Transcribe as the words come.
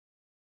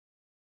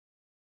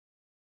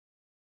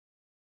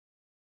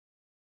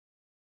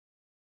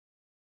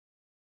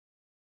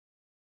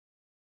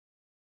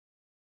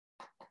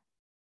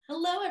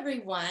Hello,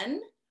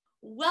 everyone.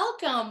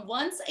 Welcome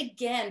once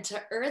again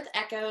to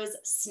EarthEcho's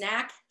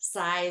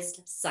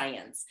Snack-Sized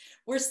Science.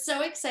 We're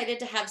so excited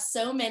to have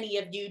so many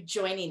of you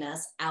joining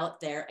us out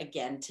there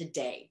again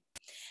today.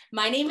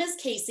 My name is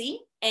Casey,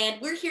 and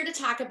we're here to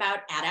talk about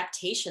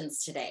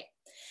adaptations today.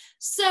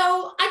 So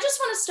I just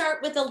want to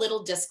start with a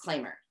little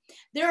disclaimer.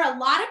 There are a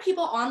lot of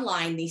people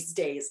online these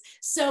days,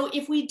 so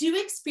if we do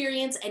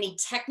experience any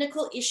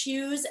technical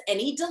issues,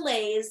 any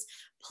delays,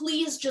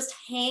 please just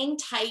hang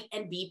tight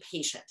and be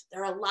patient.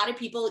 There are a lot of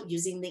people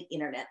using the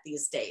internet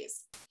these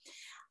days.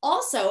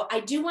 Also, I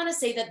do want to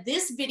say that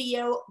this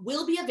video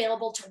will be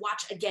available to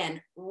watch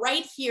again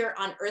right here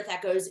on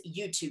EarthEcho's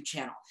YouTube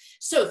channel.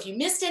 So if you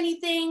missed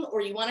anything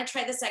or you want to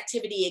try this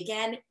activity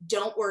again,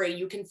 don't worry,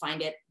 you can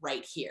find it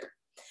right here.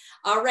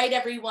 All right,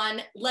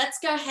 everyone, let's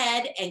go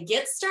ahead and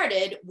get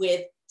started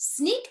with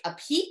Sneak a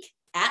Peek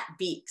at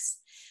Beaks.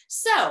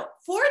 So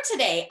for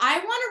today, I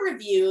want to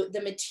review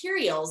the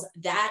materials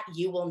that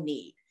you will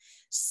need.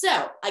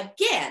 So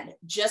again,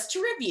 just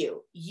to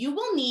review, you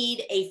will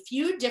need a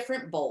few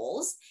different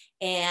bowls,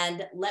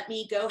 and let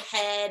me go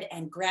ahead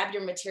and grab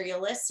your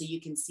material list so you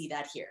can see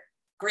that here.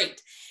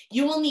 Great.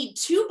 You will need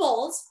 2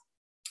 bowls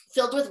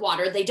filled with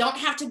water. They don't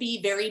have to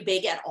be very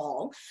big at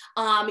all.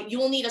 You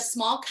will need a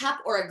small cup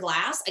or a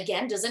glass.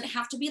 Again, doesn't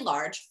have to be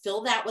large.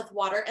 Fill that with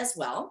water as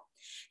well.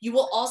 You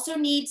will also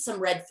need some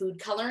red food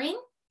coloring.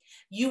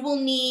 You will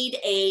need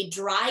a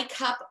dry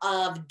cup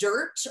of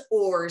dirt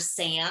or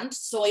sand.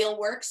 Soil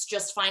works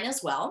just fine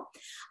as well.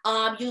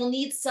 You'll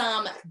need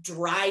some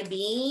dry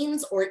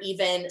beans or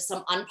even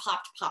some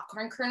unpopped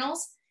popcorn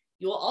kernels.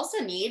 You will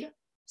also need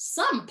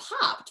some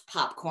popped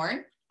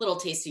popcorn, little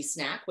tasty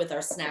snack with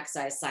our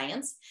snack-sized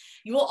science.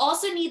 You will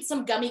also need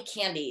some gummy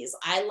candies.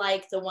 I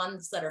like the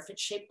ones that are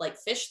shaped like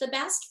fish the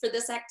best for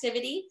this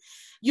activity.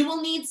 You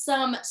will need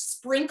some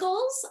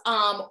sprinkles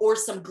or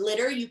some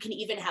glitter. You can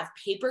even have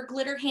paper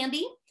glitter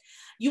handy.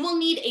 You will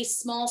need a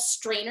small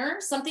strainer,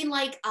 something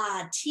like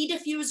a tea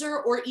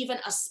diffuser or even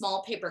a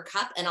small paper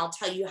cup, and I'll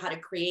tell you how to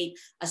create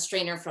a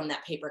strainer from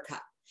that paper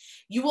cup.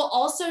 You will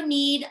also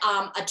need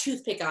a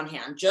toothpick on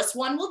hand. Just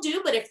one will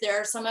do, but if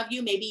there are some of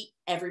you, maybe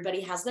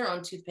everybody has their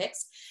own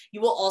toothpicks. You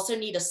will also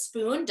need a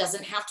spoon.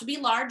 Doesn't have to be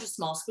large. A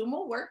small spoon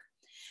will work.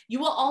 You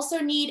will also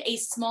need a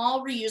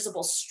small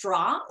reusable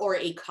straw or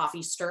a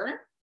coffee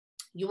stirrer.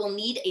 You will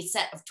need a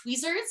set of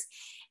tweezers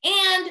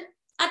and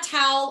a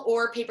towel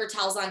or paper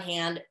towels on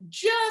hand,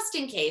 just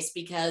in case,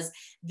 because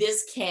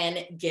this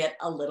can get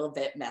a little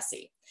bit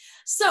messy.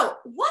 So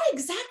what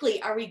exactly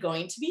are we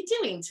going to be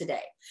doing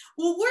today?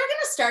 Well, we're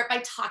going to start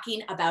by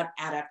talking about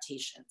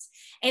adaptations.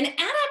 And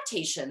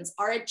adaptations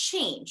are a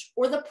change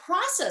or the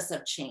process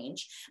of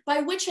change by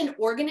which an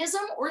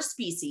organism or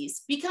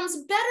species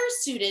becomes better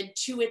suited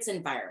to its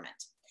environment.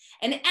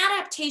 An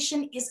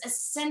adaptation is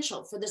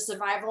essential for the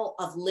survival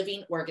of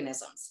living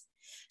organisms.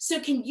 So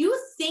can you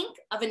think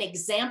of an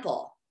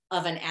example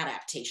of an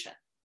adaptation?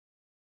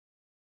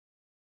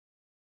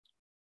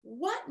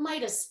 What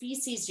might a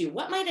species do?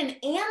 What might an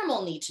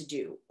animal need to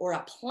do, or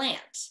a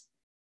plant,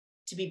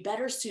 to be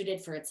better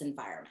suited for its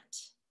environment?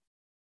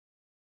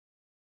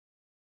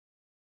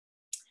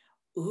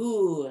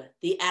 Ooh,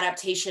 the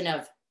adaptation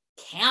of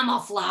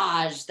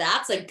camouflage.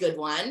 That's a good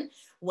one.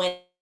 When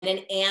an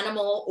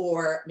animal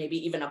or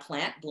maybe even a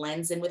plant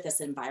blends in with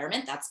this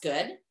environment, that's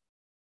good.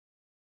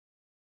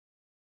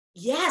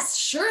 Yes,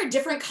 sure.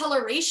 Different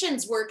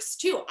colorations works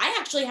too. I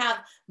actually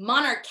have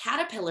monarch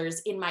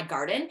caterpillars in my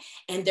garden,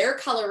 and their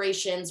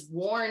colorations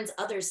warns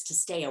others to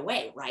stay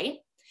away, right?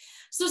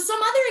 So some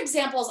other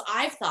examples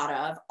I've thought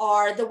of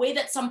are the way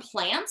that some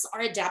plants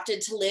are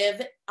adapted to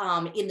live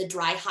in the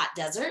dry, hot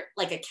desert,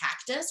 like a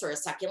cactus or a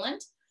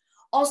succulent.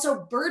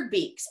 Also, bird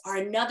beaks are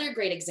another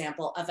great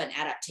example of an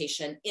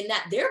adaptation in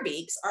that their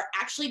beaks are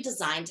actually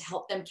designed to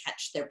help them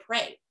catch their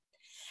prey.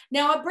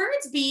 Now, a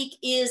bird's beak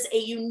is a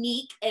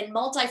unique and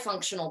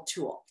multifunctional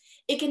tool.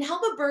 It can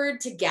help a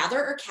bird to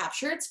gather or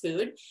capture its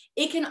food.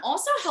 It can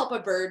also help a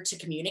bird to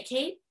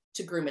communicate,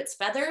 to groom its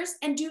feathers,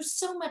 and do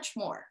so much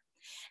more.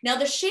 Now,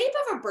 the shape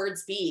of a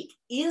bird's beak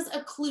is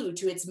a clue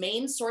to its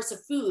main source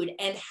of food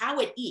and how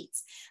it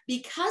eats,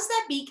 because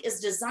that beak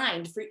is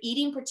designed for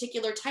eating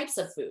particular types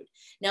of food.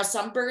 Now,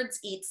 some birds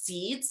eat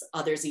seeds,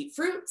 others eat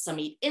fruit, some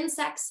eat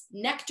insects,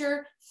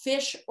 nectar,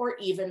 fish, or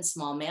even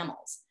small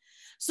mammals.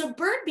 So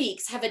bird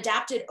beaks have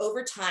adapted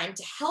over time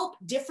to help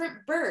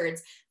different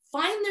birds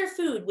find their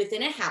food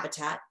within a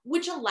habitat,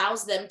 which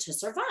allows them to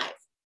survive.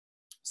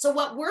 So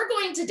what we're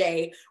going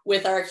today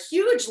with our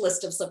huge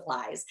list of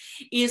supplies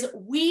is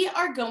we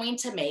are going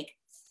to make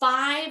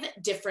 5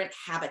 different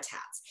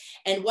habitats.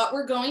 And what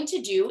we're going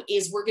to do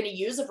is we're going to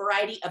use a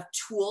variety of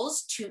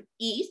tools to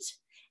eat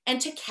and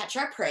to catch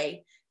our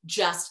prey,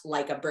 just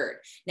like a bird.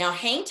 Now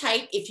hang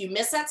tight. If you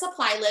miss that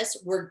supply list,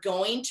 we're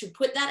going to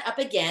put that up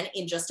again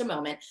in just a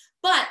moment.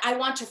 But I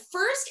want to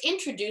first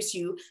introduce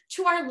you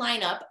to our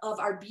lineup of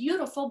our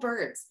beautiful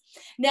birds.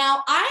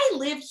 Now, I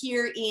live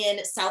here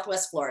in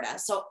Southwest Florida,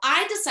 so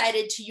I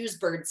decided to use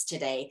birds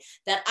today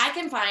that I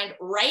can find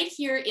right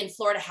here in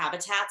Florida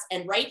habitats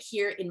and right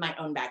here in my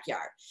own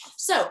backyard.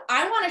 So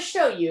I want to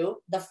show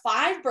you the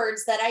 5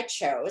 birds that I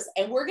chose,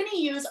 and we're going to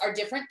use our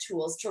different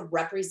tools to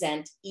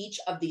represent each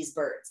of these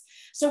birds.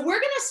 So we're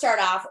going to start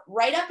off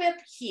right up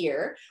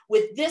here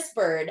with this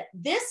bird.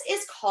 This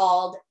is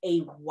called a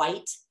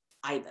white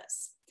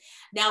ibis.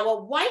 Now,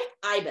 a white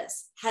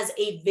ibis has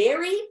a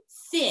very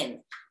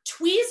thin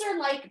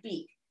tweezer-like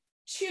beak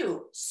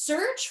to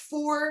search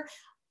for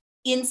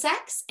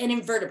insects and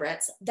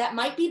invertebrates that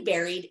might be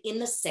buried in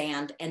the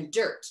sand and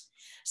dirt.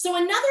 So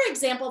another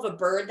example of a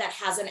bird that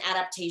has an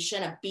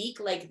adaptation, a beak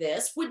like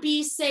this, would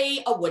be,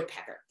 say, a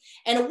woodpecker.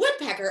 And a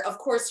woodpecker, of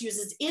course,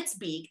 uses its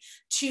beak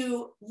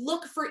to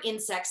look for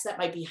insects that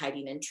might be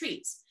hiding in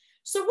trees.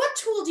 So what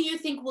tool do you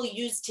think we'll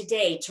use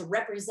today to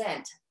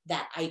represent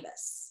that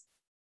ibis?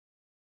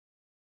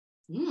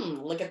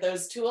 Look at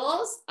those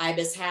tools.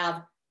 Ibis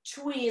have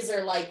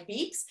tweezer-like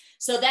beaks,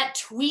 so that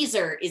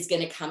tweezer is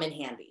going to come in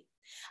handy.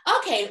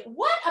 Okay,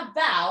 what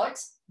about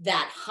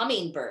that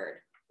hummingbird?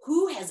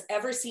 Who has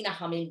ever seen a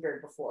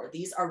hummingbird before?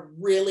 These are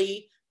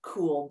really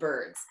cool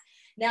birds.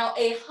 Now,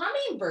 a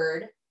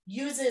hummingbird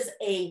uses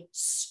a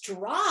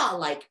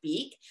straw-like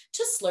beak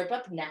to slurp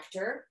up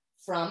nectar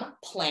from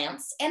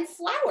plants and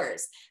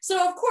flowers.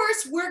 So of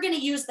course, we're going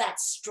to use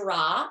that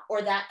straw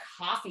or that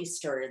coffee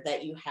stirrer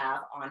that you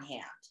have on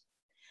hand.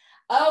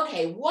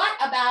 Okay, what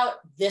about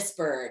this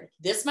bird?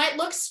 This might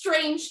look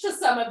strange to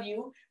some of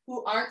you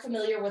who aren't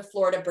familiar with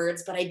Florida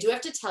birds, but I do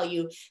have to tell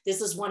you,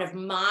 this is one of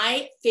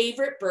my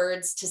favorite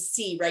birds to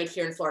see right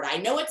here in Florida. I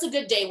know it's a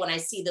good day when I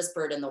see this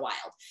bird in the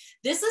wild.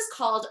 This is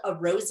called a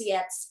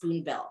roseate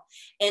spoonbill.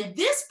 And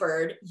this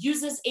bird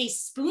uses a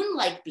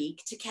spoon-like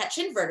beak to catch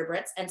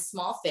invertebrates and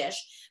small fish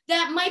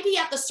that might be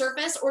at the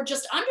surface or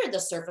just under the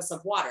surface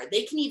of water.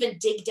 They can even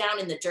dig down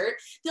in the dirt.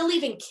 They'll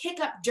even kick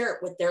up dirt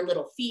with their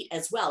little feet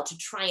as well to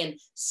try and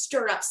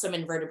stir up some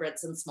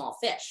invertebrates and small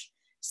fish.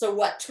 So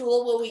what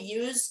tool will we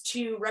use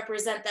to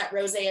represent that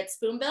roseate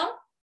spoonbill?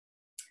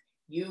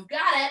 You've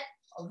got it,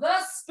 the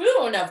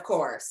spoon, of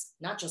course,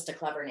 not just a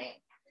clever name.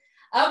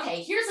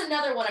 Okay, here's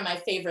another one of my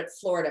favorite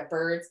Florida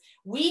birds.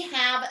 We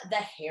have the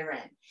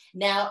heron.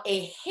 Now,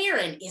 a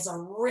heron is a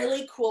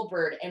really cool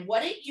bird, and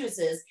what it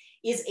uses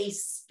is a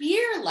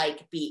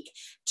spear-like beak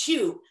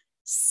to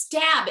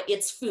stab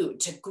its food,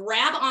 to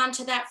grab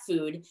onto that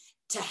food,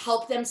 to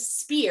help them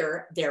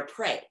spear their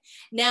prey.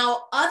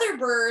 Now, other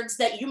birds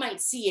that you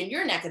might see in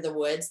your neck of the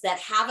woods that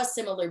have a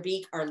similar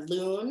beak are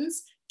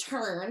loons,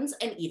 terns,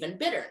 and even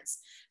bitterns.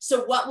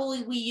 So what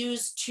will we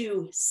use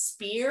to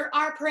spear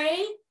our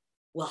prey?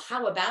 Well,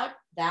 how about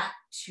that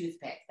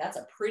toothpick? That's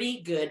a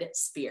pretty good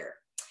spear.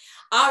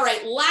 All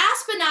right,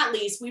 last but not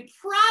least, we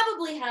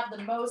probably have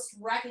the most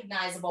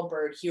recognizable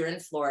bird here in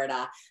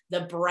Florida,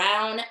 the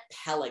brown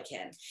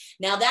pelican.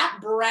 Now that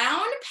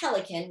brown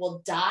pelican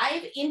will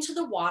dive into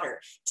the water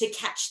to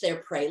catch their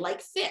prey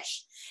like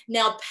fish.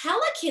 Now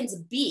pelicans'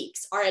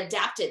 beaks are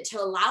adapted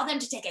to allow them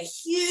to take a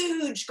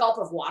huge gulp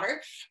of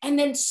water and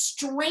then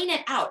strain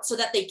it out so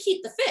that they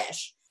keep the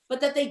fish,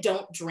 but that they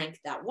don't drink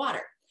that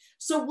water.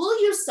 So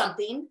we'll use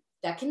something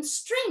that can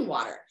strain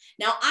water.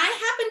 Now,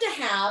 I happen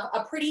to have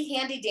a pretty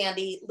handy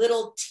dandy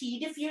little tea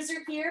diffuser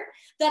here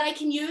that I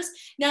can use.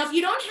 Now, if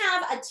you don't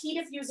have a tea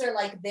diffuser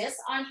like this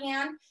on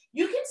hand,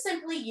 you can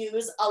simply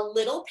use a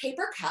little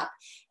paper cup,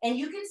 and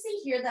you can see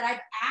here that I've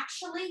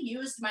actually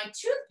used my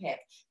toothpick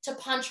to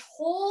punch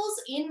holes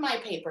in my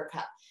paper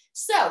cup.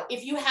 So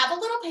if you have a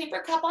little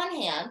paper cup on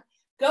hand,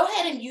 go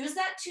ahead and use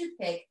that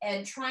toothpick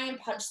and try and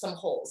punch some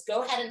holes.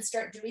 Go ahead and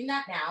start doing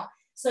that now,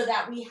 so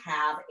that we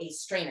have a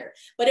strainer.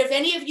 But if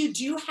any of you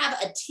do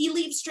have a tea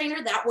leaf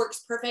strainer, that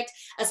works perfect,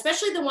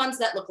 especially the ones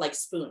that look like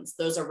spoons.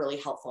 Those are really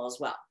helpful as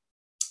well.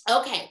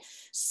 Okay,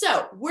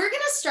 so we're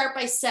gonna start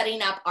by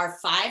setting up our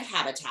 5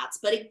 habitats.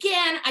 But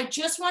again, I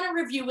just wanna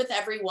review with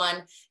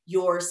everyone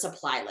your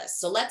supply list.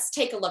 So let's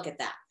take a look at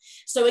that.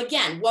 So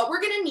again, what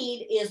we're gonna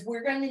need is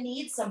we're gonna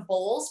need some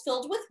bowls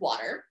filled with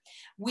water.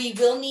 We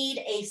will need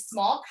a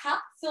small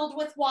cup filled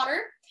with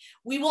water.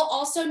 We will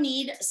also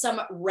need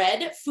some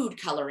red food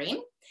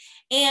coloring.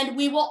 And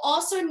we will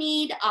also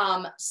need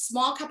a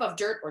small cup of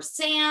dirt or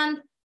sand,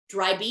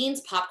 dry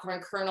beans,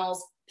 popcorn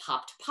kernels,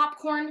 popped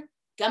popcorn,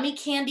 gummy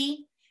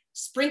candy,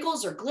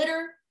 sprinkles or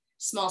glitter,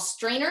 small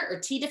strainer or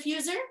tea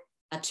diffuser,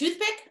 a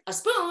toothpick, a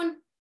spoon,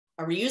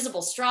 a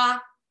reusable straw,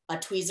 a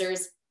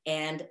tweezers,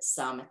 and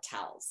some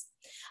towels.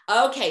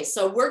 Okay,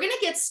 so we're gonna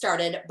get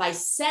started by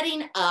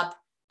setting up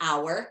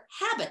our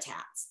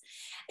habitats.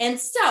 And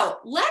so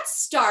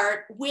let's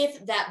start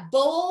with that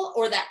bowl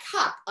or that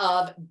cup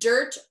of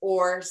dirt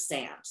or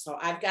sand. So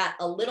I've got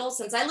a little,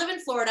 since I live in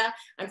Florida,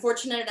 I'm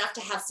fortunate enough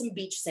to have some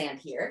beach sand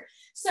here.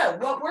 So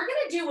what we're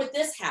gonna do with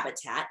this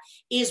habitat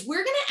is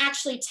we're gonna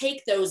actually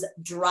take those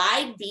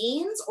dried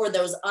beans or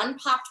those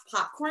unpopped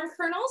popcorn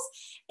kernels,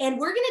 and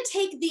we're gonna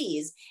take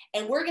these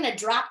and we're gonna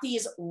drop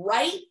these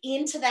right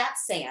into that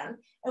sand,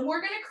 and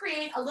we're gonna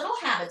create a little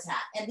habitat.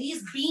 And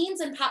these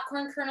beans and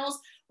popcorn kernels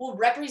will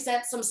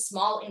represent some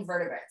small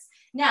invertebrates.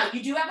 Now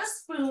you do have a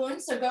spoon,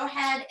 so go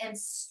ahead and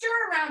stir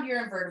around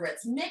your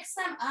invertebrates, mix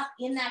them up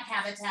in that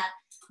habitat,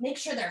 make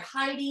sure they're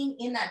hiding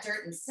in that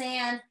dirt and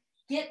sand,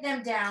 get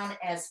them down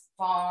as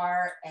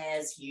far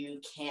as you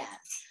can.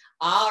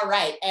 All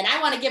right, and I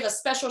want to give a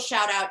special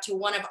shout out to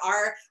one of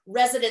our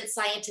resident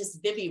scientists,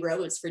 Vivi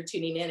Rose, for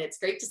tuning in. It's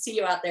great to see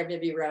you out there,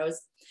 Vivi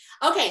Rose.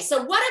 Okay,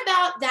 so what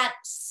about that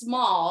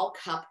small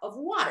cup of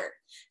water?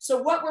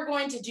 So what we're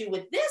going to do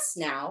with this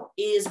now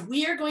is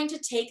we are going to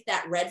take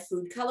that red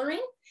food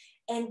coloring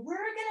and we're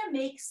gonna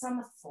make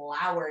some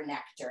flower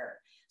nectar.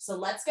 So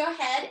let's go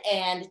ahead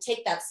and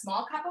take that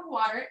small cup of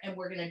water and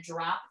we're gonna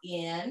drop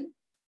in,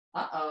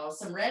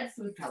 some red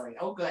food coloring.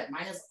 Oh good,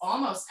 mine is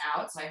almost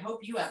out, so I hope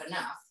you have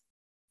enough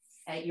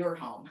at your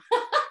home.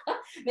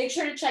 Make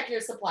sure to check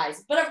your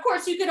supplies. But of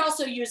course, you could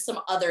also use some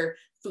other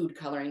food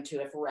coloring too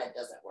if red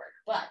doesn't work,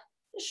 but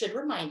it should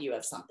remind you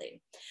of something.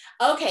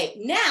 Okay,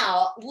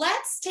 now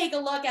let's take a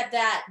look at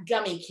that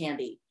gummy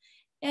candy.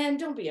 And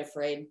don't be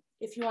afraid.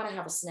 If you want to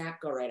have a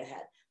snack, go right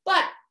ahead.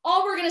 But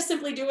all we're going to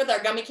simply do with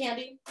our gummy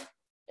candy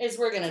is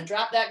we're going to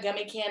drop that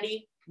gummy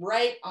candy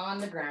right on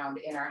the ground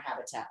in our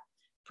habitat.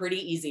 Pretty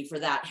easy for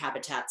that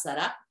habitat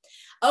setup.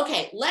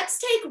 Okay, let's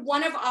take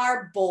one of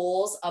our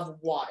bowls of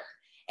water.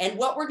 And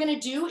what we're going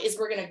to do is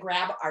we're going to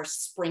grab our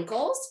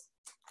sprinkles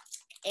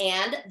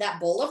and that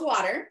bowl of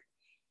water.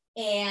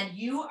 And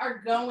you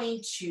are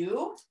going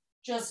to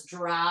just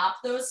drop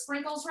those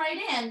sprinkles right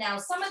in. Now,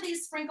 some of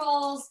these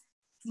sprinkles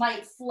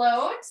might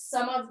float,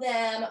 some of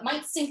them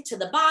might sink to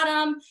the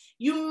bottom.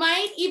 You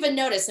might even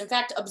notice, in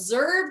fact,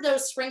 observe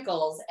those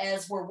sprinkles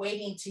as we're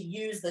waiting to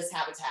use this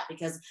habitat,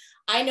 because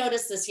I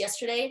noticed this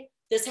yesterday.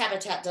 This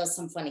habitat does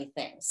some funny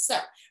things. So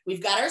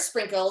we've got our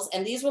sprinkles,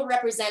 and these will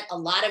represent a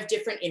lot of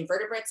different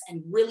invertebrates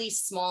and really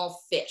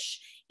small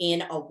fish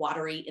in a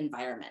watery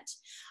environment.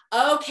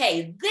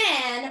 Okay,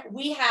 then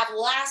we have,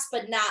 last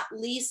but not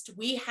least,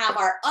 we have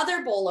our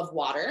other bowl of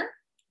water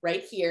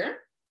right here.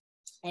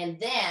 And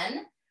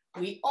then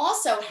we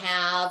also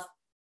have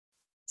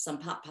some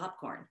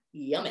popcorn.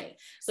 Yummy.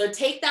 So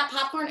take that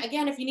popcorn.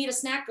 Again, if you need a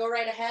snack, go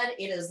right ahead.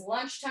 It is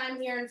lunchtime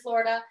here in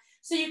Florida,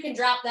 so you can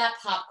drop that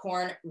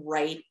popcorn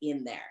right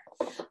in there.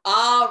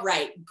 All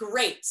right,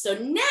 great. So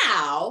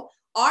now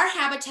our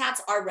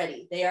habitats are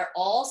ready. They are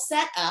all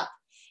set up.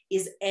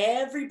 Is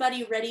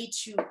everybody ready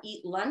to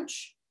eat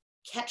lunch?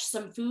 Catch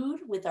some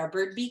food with our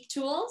bird beak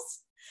tools?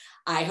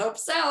 I hope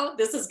so.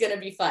 This is going to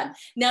be fun.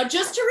 Now,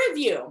 just to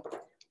review,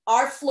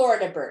 our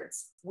Florida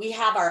birds, we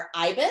have our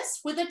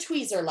ibis with a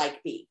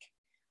tweezer-like beak,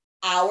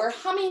 our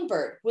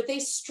hummingbird with a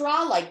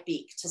straw-like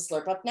beak to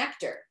slurp up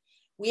nectar.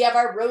 We have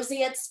our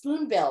roseate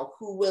spoonbill,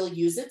 who will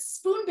use its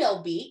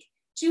spoonbill beak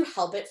to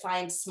help it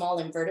find small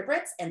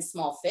invertebrates and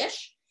small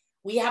fish.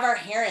 We have our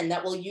heron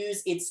that will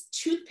use its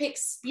toothpick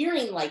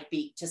spearing-like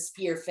beak to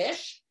spear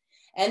fish.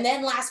 And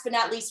then last but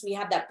not least, we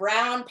have that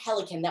brown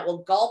pelican that will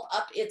gulp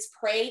up its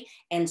prey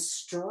and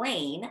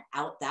strain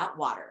out that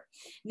water.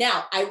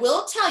 Now, I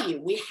will tell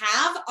you, we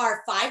have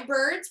our 5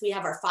 birds, we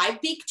have our 5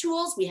 beak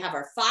tools, we have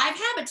our 5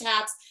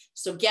 habitats.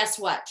 So guess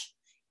what?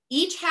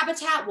 Each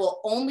habitat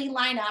will only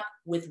line up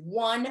with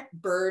 1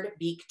 bird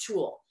beak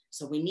tool.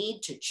 So we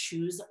need to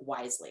choose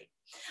wisely.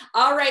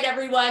 All right,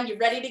 everyone, you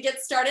ready to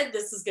get started?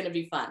 This is going to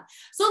be fun.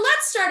 So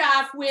let's start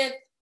off with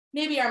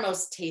maybe our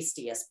most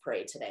tastiest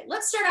prey today.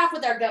 Let's start off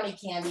with our gummy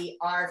candy,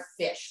 our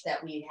fish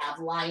that we have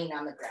lying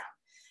on the ground.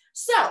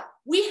 So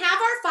we have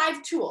our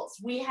 5 tools.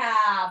 We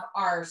have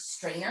our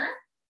strainer.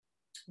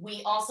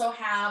 We also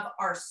have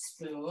our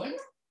spoon.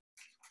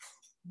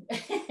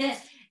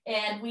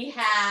 And we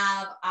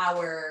have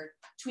our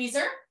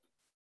tweezer,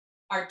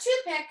 our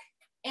toothpick,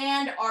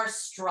 and our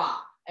straw.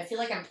 I feel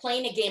like I'm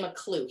playing a game of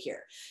Clue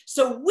here.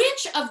 So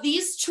which of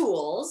these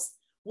tools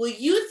will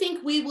you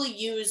think we will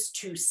use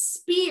to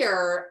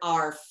spear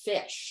our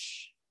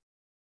fish?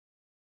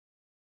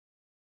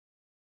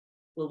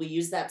 Will we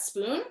use that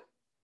spoon?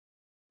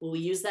 Will we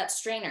use that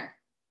strainer?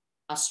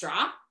 A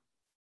straw?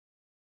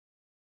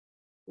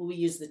 Will we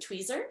use the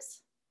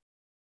tweezers?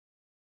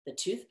 The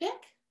toothpick?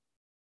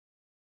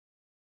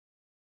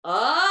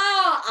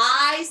 Oh,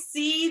 I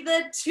see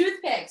the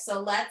toothpick. So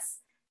let's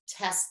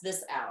test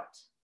this out.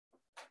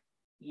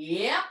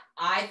 Yep,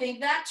 I think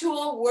that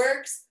tool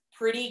works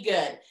pretty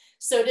good.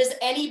 So does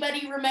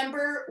anybody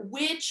remember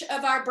which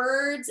of our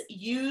birds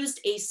used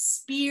a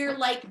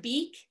spear-like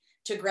beak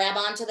to grab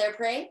onto their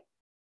prey?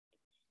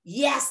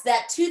 Yes,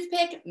 that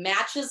toothpick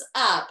matches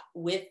up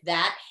with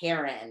that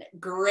heron.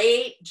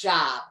 Great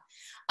job.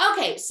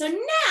 Okay, so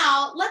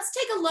now let's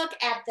take a look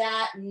at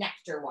that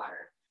nectar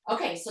water.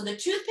 Okay, so the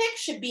toothpick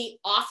should be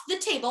off the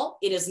table.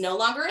 It is no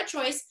longer a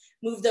choice.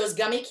 Move those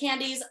gummy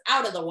candies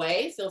out of the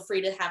way. Feel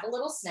free to have a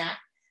little snack.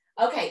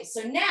 Okay,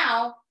 so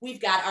now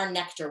we've got our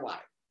nectar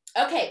water.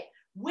 Okay,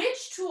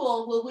 which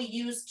tool will we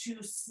use to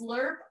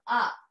slurp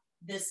up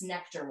this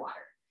nectar water?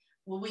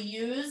 Will we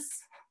use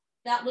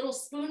that little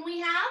spoon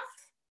we have?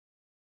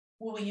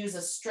 Will we use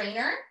a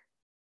strainer?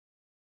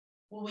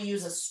 Will we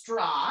use a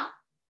straw?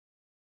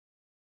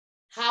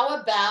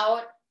 How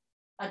about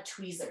a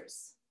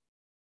tweezers?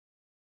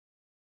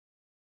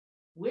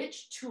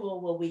 Which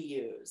tool will we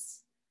use?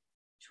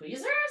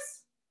 Tweezers?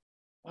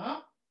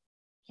 Well,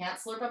 can't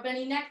slurp up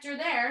any nectar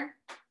there.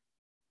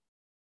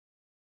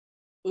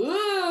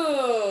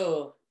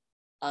 Ooh,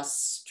 a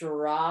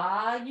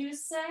straw, you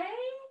say?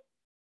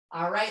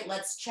 All right,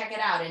 let's check it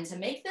out. And to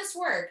make this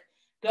work,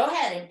 go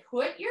ahead and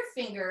put your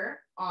finger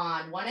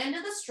on one end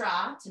of the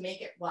straw to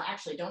make it, well,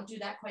 actually, don't do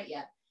that quite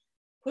yet.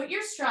 Put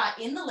your straw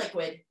in the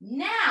liquid.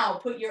 Now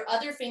put your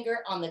other finger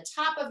on the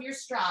top of your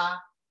straw.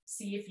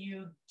 See if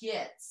you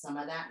get some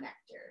of that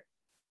nectar.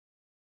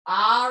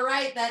 All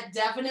right, that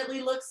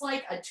definitely looks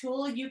like a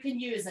tool you can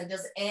use. And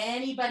does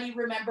anybody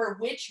remember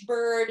which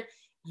bird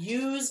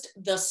used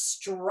the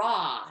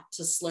straw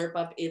to slurp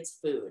up its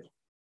food?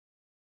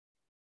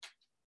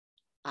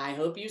 I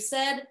hope you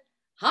said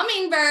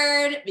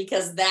hummingbird,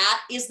 because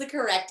that is the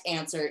correct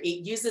answer.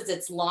 It uses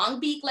its long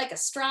beak like a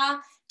straw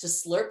to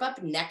slurp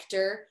up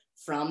nectar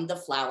from the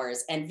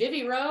flowers. And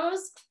Vivi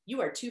Rose, you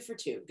are 2 for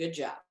 2. Good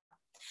job.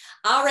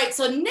 All right,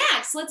 so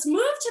next, let's move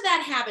to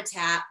that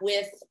habitat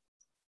with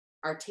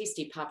our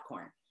tasty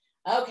popcorn.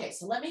 Okay,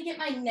 so let me get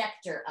my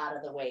nectar out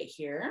of the way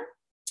here.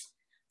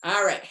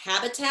 All right,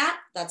 habitat,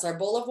 that's our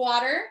bowl of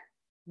water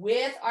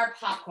with our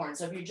popcorn.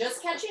 So if you're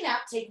just catching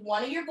up, take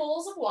one of your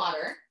bowls of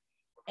water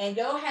and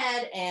go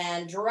ahead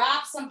and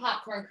drop some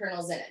popcorn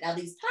kernels in it. Now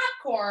these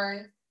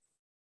popcorn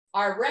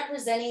are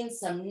representing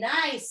some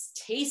nice,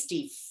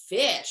 tasty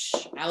fish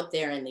out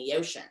there in the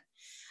ocean.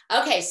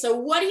 Okay, so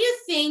what do you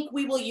think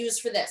we will use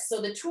for this? So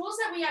the tools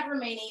that we have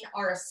remaining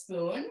are a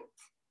spoon,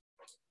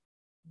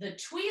 the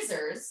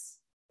tweezers,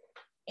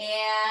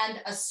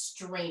 and a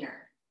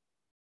strainer.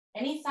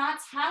 Any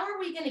thoughts? How are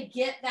we gonna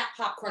get that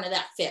popcorn or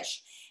that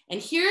fish? And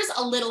here's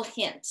a little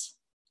hint.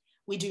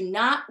 We do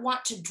not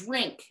want to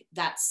drink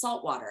that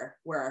salt water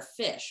where our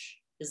fish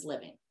is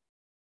living.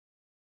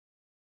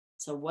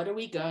 So what are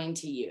we going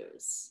to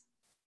use?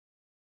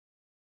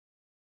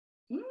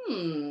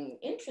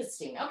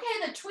 Interesting.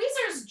 Okay, the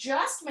tweezers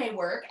just may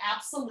work,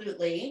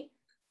 absolutely.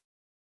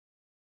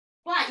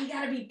 But you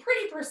gotta be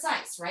pretty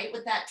precise, right?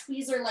 With that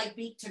tweezer-like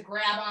beak to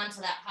grab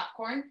onto that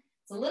popcorn.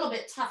 It's a little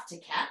bit tough to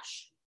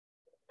catch.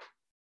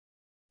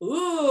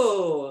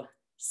 Ooh,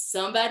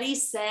 somebody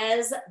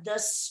says the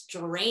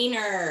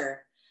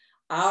strainer.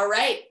 All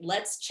right,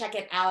 let's check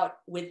it out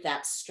with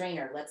that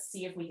strainer. Let's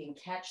see if we can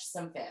catch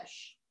some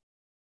fish.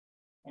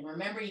 And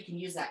remember, you can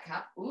use that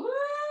cup. Ooh,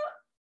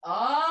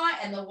 oh,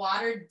 and the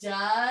water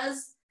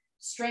does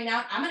strain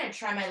out. I'm gonna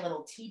try my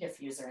little tea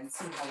diffuser and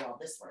see how well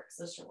this works.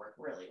 This should work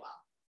really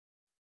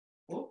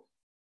well. Ooh.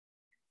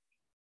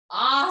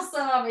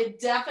 Awesome, it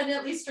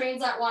definitely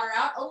strains that water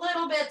out a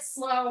little bit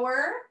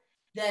slower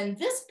than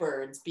this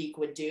bird's beak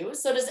would do.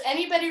 So does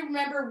anybody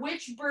remember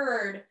which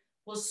bird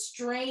will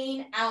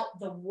strain out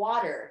the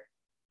water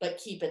but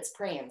keep its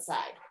prey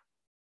inside?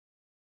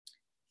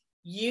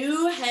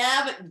 You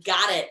have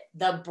got it,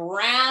 the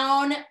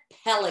brown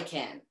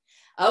pelican.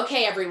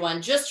 Okay,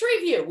 everyone, just to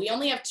review, we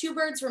only have 2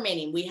 birds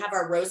remaining. We have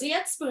our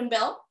roseate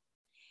spoonbill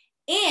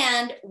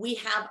and we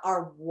have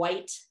our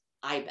white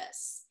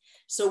ibis.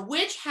 So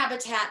which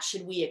habitat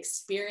should we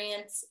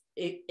experiment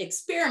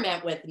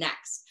with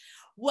next?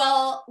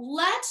 Well,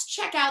 let's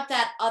check out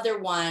that other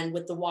one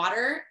with the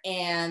water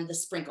and the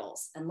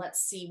sprinkles, and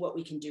let's see what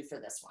we can do for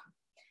this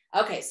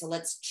one. Okay, so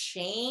let's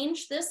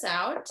change this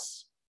out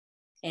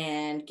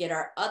and get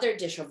our other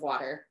dish of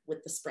water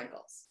with the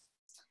sprinkles.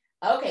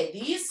 Okay,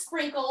 these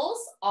sprinkles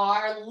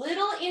are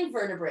little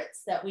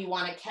invertebrates that we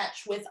want to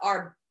catch with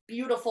our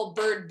beautiful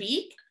bird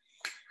beak.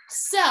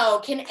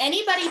 So can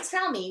anybody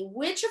tell me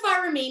which of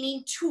our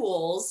remaining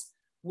tools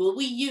will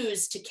we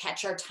use to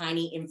catch our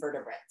tiny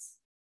invertebrates?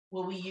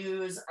 Will we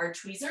use our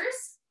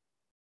tweezers?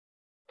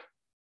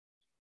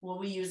 Will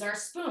we use our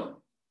spoon?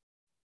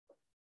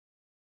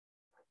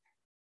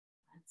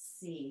 Let's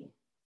see.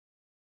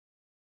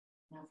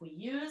 Now if we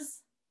use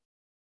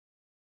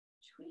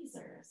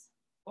tweezers,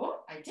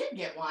 oh, I did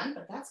get one,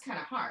 but that's kind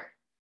of hard.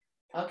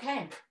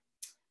 Okay,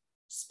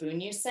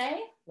 spoon you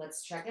say?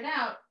 Let's check it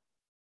out.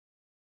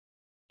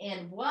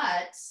 And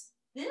what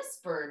this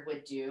bird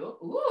would do,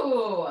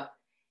 ooh,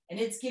 and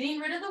it's getting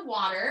rid of the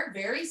water,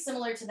 very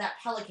similar to that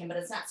pelican, but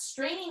it's not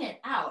straining it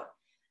out,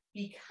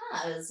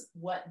 because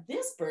what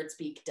this bird's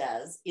beak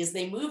does is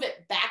they move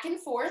it back and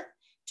forth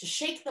to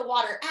shake the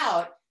water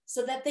out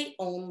so that they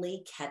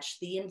only catch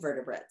the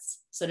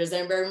invertebrates. So does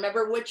anybody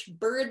remember which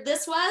bird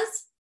this was?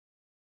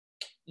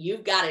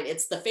 You've got it.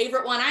 It's the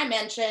favorite one I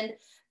mentioned,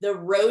 the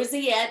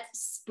roseate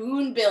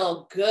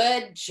spoonbill.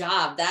 Good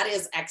job. That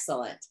is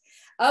excellent.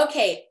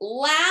 Okay,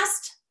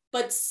 last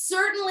but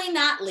certainly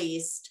not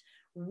least,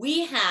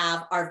 we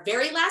have our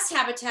very last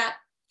habitat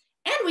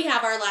and we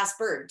have our last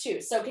bird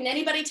too. So can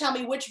anybody tell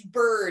me which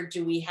bird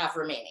do we have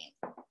remaining?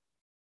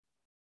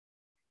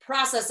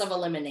 Process of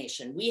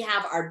elimination. We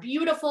have our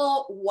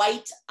beautiful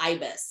white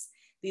ibis.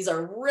 These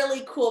are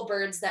really cool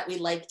birds that we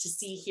like to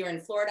see here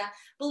in Florida.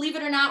 Believe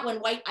it or not, when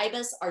white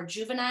ibis are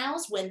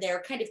juveniles, when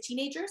they're kind of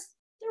teenagers,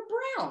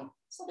 they're brown.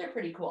 So they're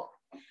pretty cool.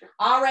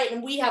 All right,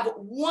 and we have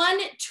one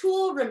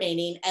tool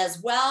remaining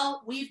as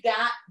well. We've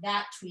got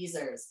that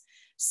tweezers.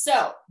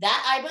 So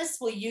that ibis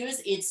will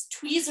use its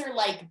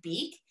tweezer-like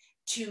beak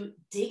to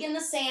dig in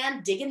the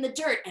sand, dig in the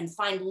dirt, and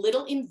find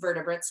little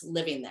invertebrates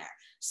living there.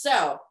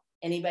 So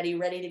anybody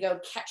ready to go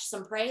catch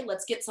some prey?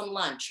 Let's get some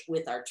lunch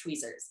with our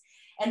tweezers.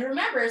 And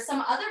remember,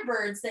 some other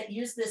birds that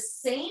use this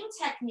same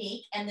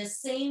technique and this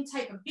same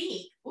type of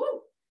beak, ooh,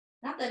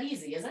 not that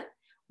easy, is it?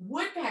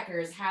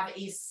 Woodpeckers have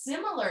a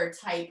similar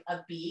type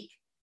of beak,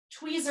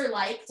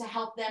 tweezer-like, to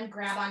help them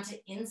grab onto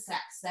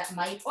insects that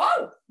might,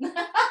 oh,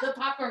 the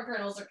popcorn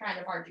kernels are kind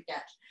of hard to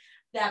catch,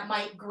 that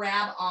might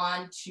grab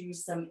onto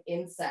some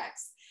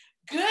insects.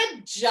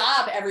 Good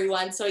job,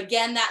 everyone. So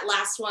again, that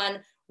last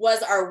one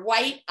was our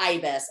white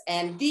ibis.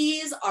 And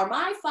these are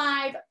my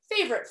 5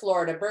 favorite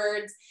Florida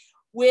birds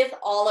with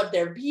all of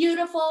their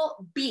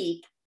beautiful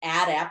beak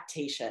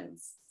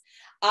adaptations.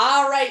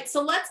 All right,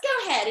 so let's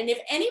go ahead. And if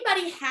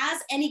anybody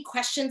has any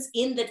questions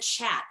in the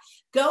chat,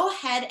 go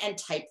ahead and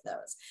type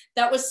those.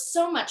 That was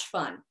so much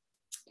fun.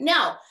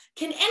 Now,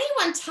 can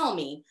anyone tell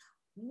me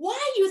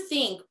why you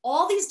think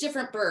all these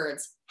different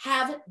birds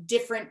have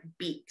different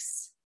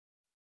beaks?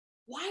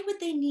 Why would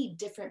they need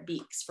different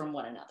beaks from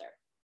one another?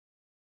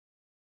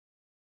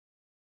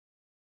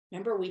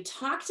 Remember, we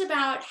talked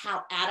about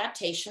how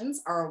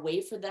adaptations are a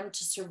way for them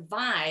to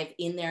survive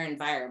in their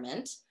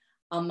environment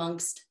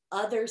amongst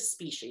other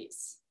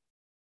species.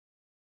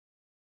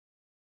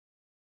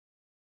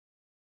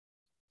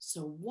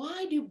 So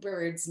why do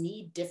birds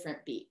need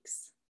different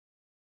beaks?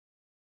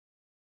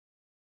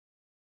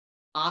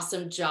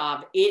 Awesome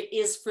job. It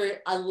is for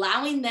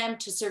allowing them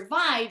to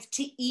survive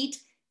to eat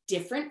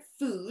different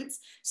foods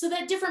so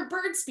that different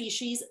bird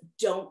species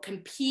don't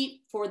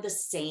compete for the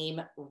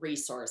same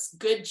resource.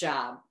 Good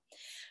job.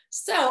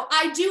 So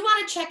I do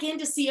want to check in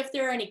to see if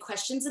there are any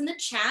questions in the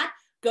chat.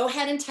 Go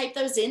ahead and type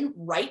those in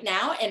right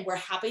now, and we're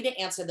happy to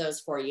answer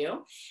those for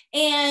you.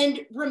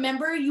 And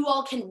remember, you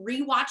all can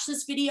rewatch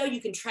this video.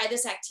 You can try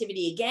this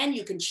activity again.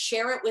 You can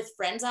share it with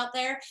friends out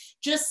there.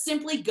 Just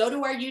simply go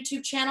to our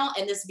YouTube channel,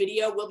 and this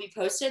video will be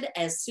posted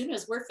as soon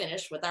as we're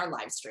finished with our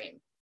live stream.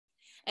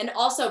 And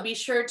also be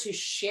sure to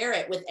share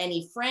it with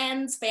any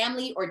friends,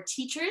 family, or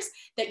teachers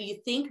that you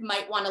think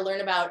might want to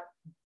learn about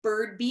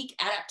bird beak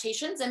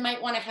adaptations and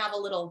might want to have a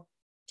little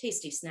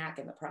tasty snack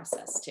in the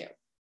process too.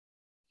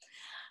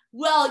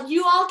 Well,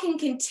 you all can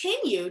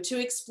continue to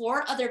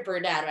explore other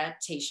bird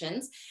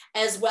adaptations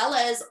as well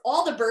as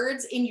all the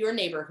birds in your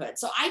neighborhood.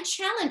 So I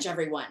challenge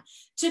everyone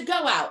to go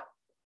out.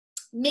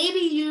 Maybe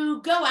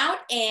you go out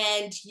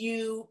and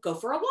you go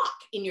for a walk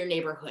in your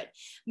neighborhood.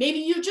 Maybe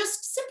you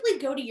just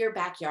simply go to your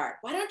backyard.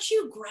 Why don't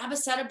you grab a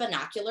set of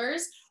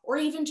binoculars or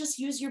even just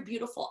use your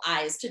beautiful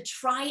eyes to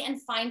try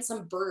and find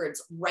some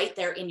birds right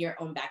there in your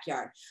own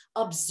backyard.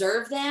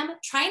 Observe them,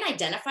 try and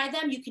identify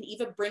them. You can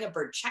even bring a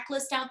bird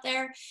checklist out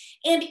there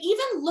and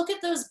even look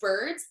at those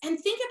birds and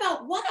think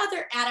about what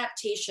other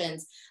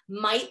adaptations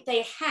might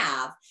they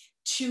have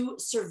to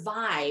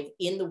survive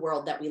in the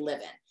world that we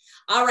live in.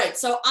 All right,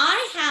 so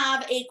I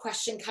have a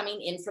question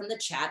coming in from the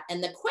chat,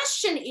 and the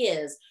question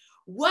is,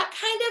 what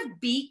kind of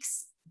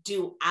beaks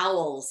do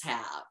owls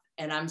have?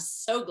 And I'm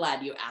so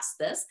glad you asked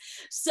this.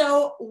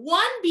 So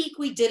one beak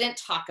we didn't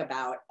talk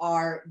about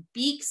are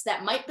beaks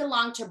that might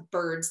belong to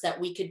birds that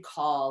we could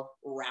call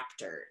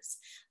raptors.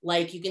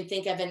 Like you can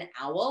think of an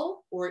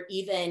owl or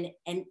even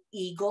an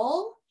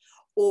eagle,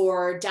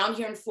 or down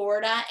here in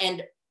Florida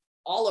and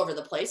all over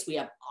the place, we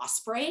have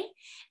osprey,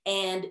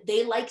 and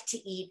they like to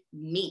eat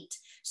meat.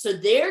 So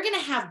they're gonna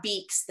have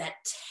beaks that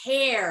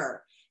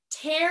tear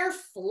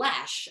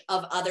flesh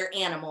of other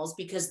animals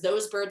because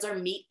those birds are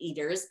meat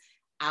eaters.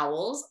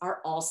 Owls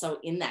are also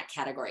in that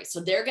category.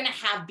 So they're gonna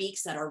have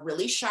beaks that are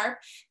really sharp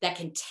that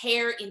can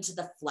tear into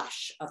the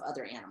flesh of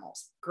other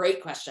animals.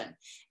 Great question.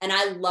 And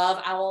I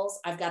love owls.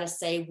 I've gotta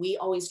say, we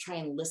always try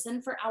and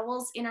listen for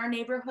owls in our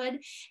neighborhood.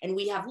 And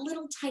we have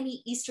little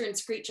tiny eastern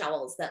screech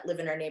owls that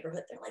live in our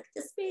neighborhood. They're like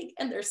this big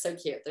and they're so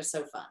cute. They're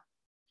so fun.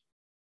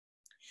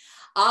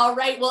 All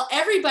right, well,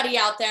 everybody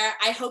out there,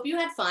 I hope you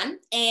had fun.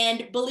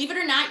 And believe it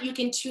or not, you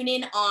can tune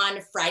in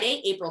on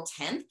Friday, April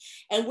 10th.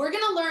 And we're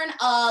gonna learn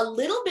a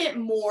little bit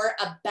more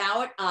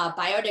about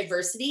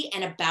biodiversity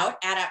and about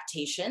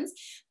adaptations,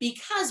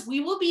 because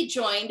we will be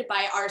joined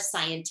by our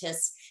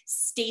scientists,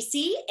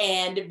 Stacy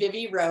and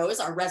Vivi Rose,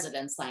 our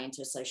resident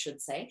scientists, I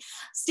should say,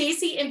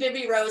 Stacy and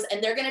Vivi Rose,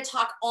 and they're gonna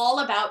talk all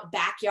about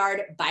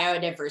backyard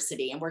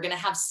biodiversity, and we're gonna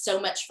have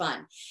so much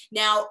fun.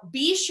 Now,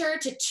 be sure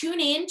to tune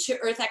in to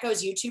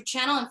EarthEcho's YouTube channel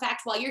channel. In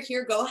fact, while you're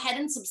here, go ahead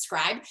and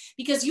subscribe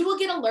because you will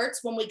get alerts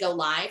when we go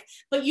live.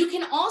 But you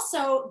can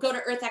also go to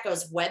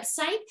EarthEcho's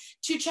website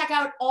to check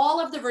out all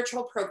of the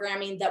virtual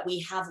programming that we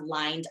have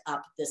lined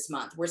up this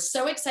month. We're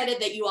so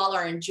excited that you all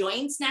are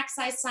enjoying Snack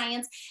Size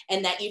Science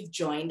and that you've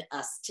joined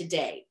us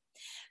today.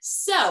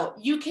 So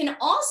you can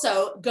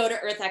also go to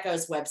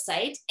EarthEcho's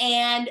website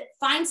and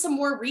find some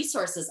more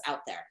resources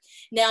out there.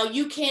 Now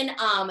you can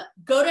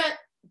go to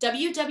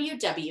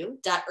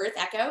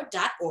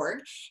www.earthecho.org.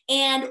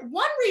 And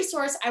one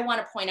resource I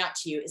want to point out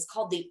to you is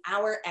called the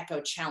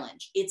EarthEcho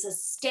Challenge. It's a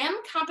STEM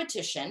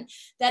competition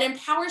that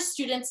empowers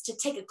students to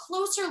take a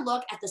closer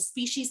look at the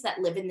species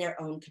that live in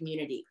their own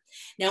community.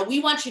 Now, we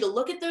want you to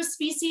look at those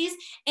species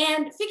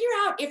and figure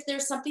out if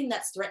there's something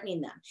that's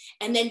threatening them.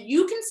 And then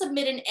you can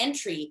submit an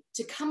entry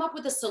to come up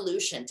with a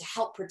solution to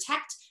help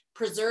protect,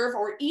 preserve,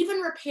 or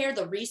even repair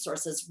the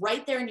resources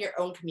right there in your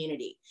own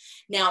community.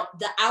 Now,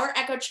 the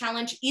EarthEcho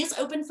Challenge is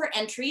open for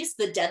entries.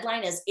 The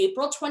deadline is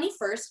April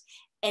 21st,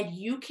 and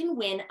you can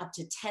win up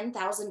to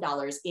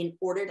 $10,000 in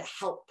order to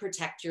help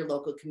protect your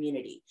local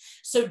community.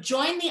 So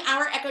join the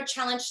EarthEcho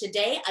Challenge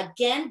today.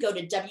 Again, go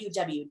to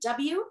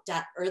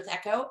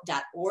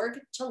www.earthecho.org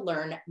to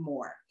learn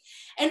more.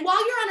 And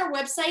while you're on our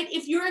website,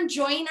 if you're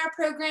enjoying our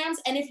programs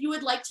and if you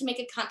would like to make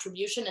a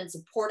contribution and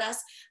support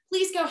us,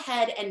 please go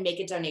ahead and make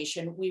a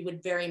donation. We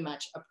would very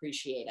much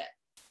appreciate it.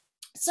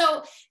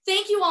 So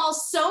thank you all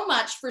so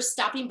much for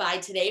stopping by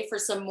today for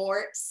some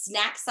more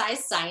snack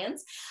size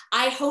science.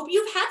 I hope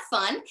you've had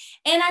fun,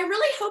 and I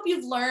really hope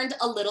you've learned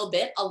a little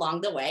bit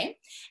along the way.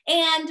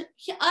 And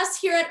us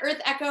here at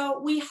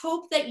EarthEcho, we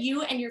hope that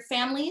you and your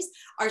families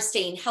are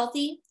staying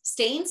healthy,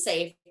 staying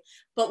safe,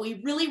 but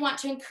we really want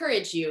to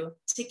encourage you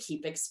to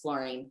keep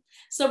exploring.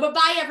 So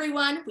bye-bye,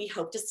 everyone. We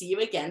hope to see you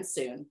again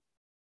soon.